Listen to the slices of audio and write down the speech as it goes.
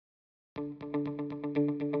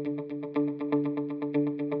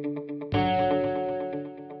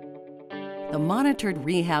monitored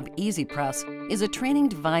rehab Easy Press is a training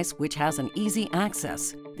device which has an easy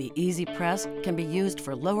access. The Easy Press can be used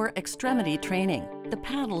for lower extremity training. The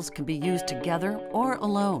paddles can be used together or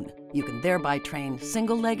alone. You can thereby train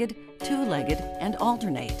single-legged, two-legged, and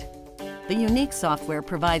alternate. The unique software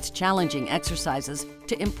provides challenging exercises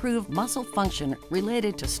to improve muscle function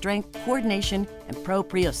related to strength, coordination, and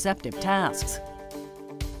proprioceptive tasks.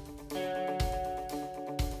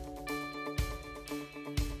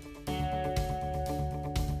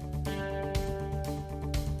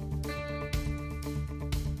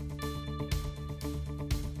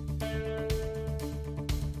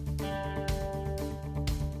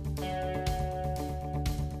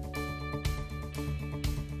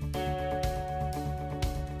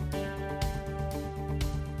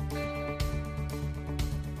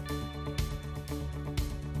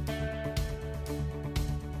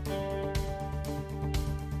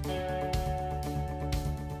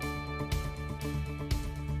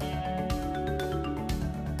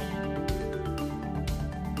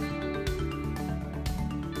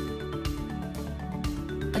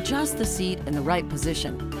 Adjust the seat in the right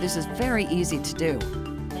position. This is very easy to do.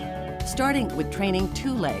 Starting with training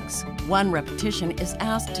two legs, one repetition is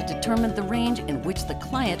asked to determine the range in which the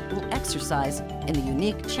client will exercise in the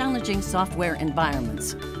unique, challenging software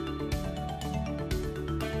environments.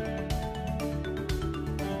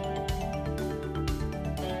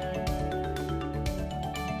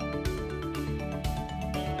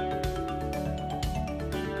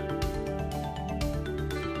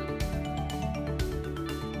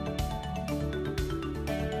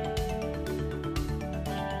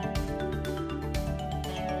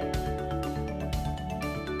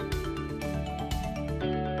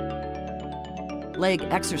 Leg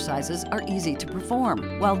exercises are easy to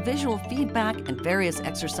perform, while visual feedback and various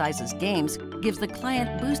exercises games gives the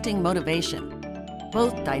client boosting motivation.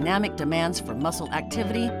 Both dynamic demands for muscle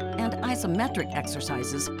activity and isometric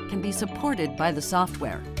exercises can be supported by the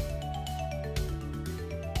software.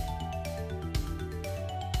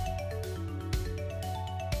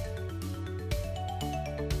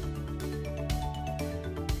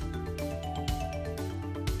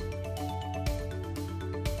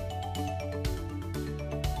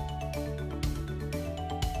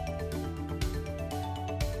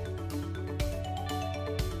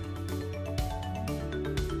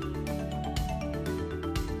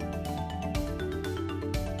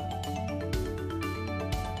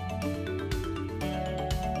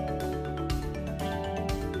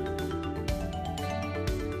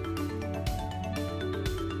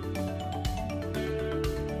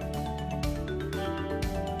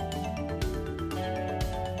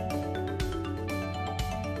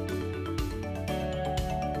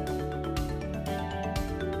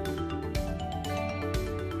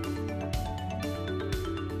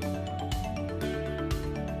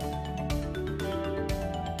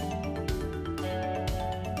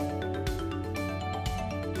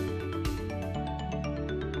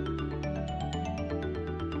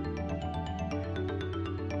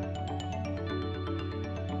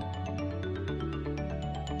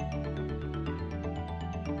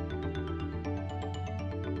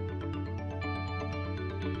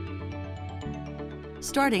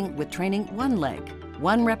 Starting with training one leg.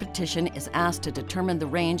 One repetition is asked to determine the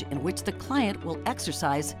range in which the client will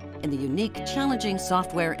exercise in the unique, challenging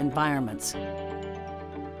software environments.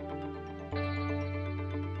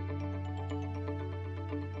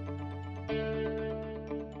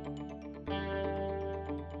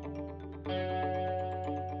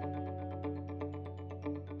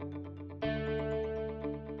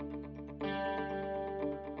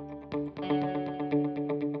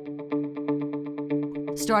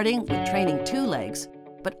 Starting with training two legs,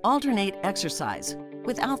 but alternate exercise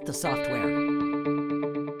without the software.